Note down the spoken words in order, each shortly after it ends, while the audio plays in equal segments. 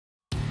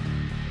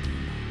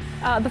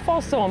The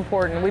fall's so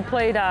important. We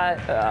played,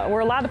 we're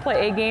allowed to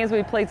play 8 games.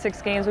 We played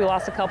 6 games. We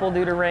lost a couple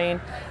due to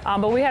rain.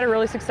 But we had a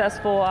really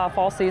successful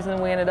fall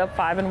season. We ended up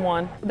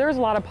 5-1. There's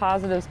a lot of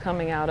positives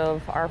coming out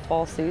of our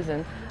fall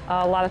season.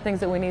 A lot of things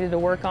that we needed to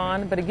work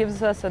on, but it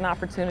gives us an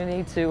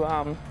opportunity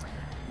to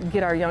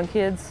get our young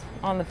kids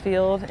on the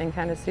field and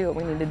kind of see what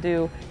we need to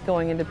do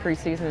going into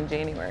preseason in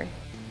January.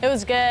 It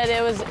was good.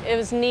 It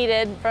was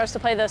needed for us to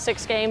play those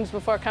 6 games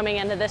before coming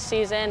into this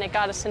season. It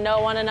got us to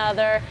know one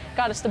another,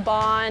 got us to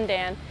bond,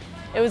 and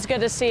it was good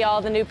to see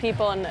all the new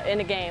people in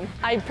a game.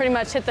 I pretty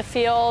much hit the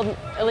field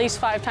at least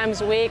 5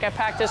 times a week. I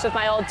practiced with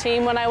my old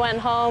team when I went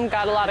home,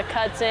 got a lot of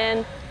cuts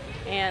in,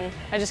 and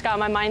I just got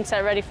my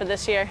mindset ready for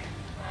this year.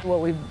 What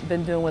we've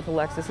been doing with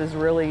Alexis is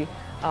really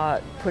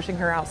pushing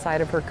her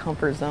outside of her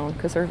comfort zone,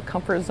 because her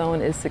comfort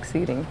zone is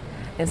succeeding.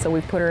 And so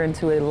we've put her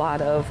into a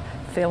lot of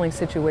failing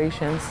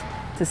situations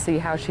to see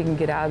how she can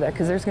get out of that,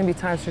 because there's going to be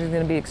times she's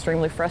going to be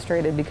extremely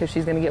frustrated because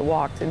she's going to get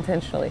walked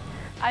intentionally.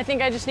 I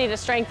think I just need to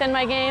strengthen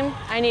my game.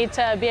 I need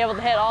to be able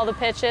to hit all the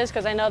pitches,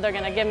 because I know they're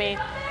going to give me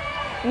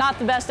not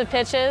the best of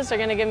pitches. They're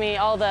going to give me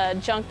all the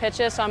junk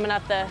pitches, so I'm going to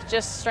have to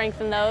just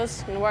strengthen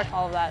those and work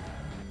all of that.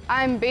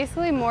 I'm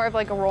basically more of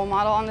like a role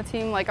model on the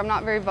team. Like, I'm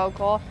not very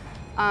vocal.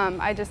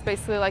 I just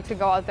basically like to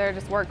go out there,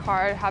 just work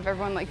hard, have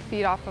everyone like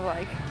feed off of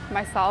like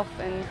myself,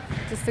 and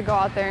just to go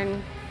out there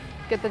and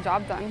get the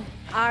job done.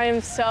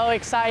 I'm so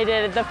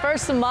excited. The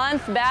first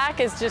month back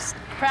is just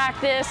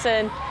practice,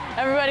 and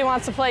everybody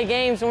wants to play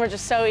games, and we're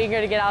just so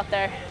eager to get out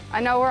there.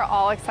 I know we're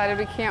all excited.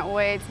 We can't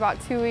wait. It's about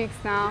 2 weeks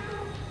now,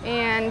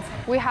 and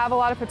we have a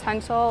lot of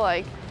potential,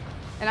 and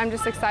I'm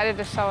just excited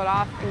to show it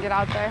off and get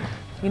out there.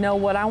 You know,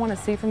 what I want to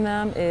see from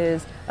them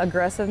is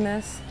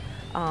aggressiveness,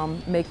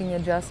 making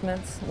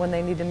adjustments when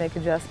they need to make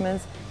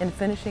adjustments, and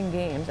finishing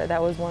games.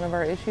 That was one of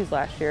our issues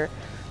last year.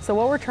 So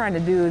what we're trying to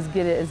do is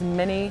get as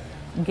many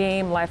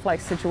game, lifelike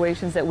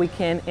situations that we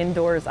can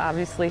indoors,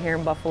 obviously here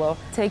in Buffalo.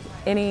 Take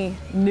any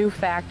new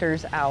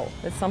factors out.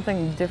 It's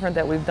something different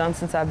that we've done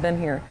since I've been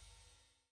here.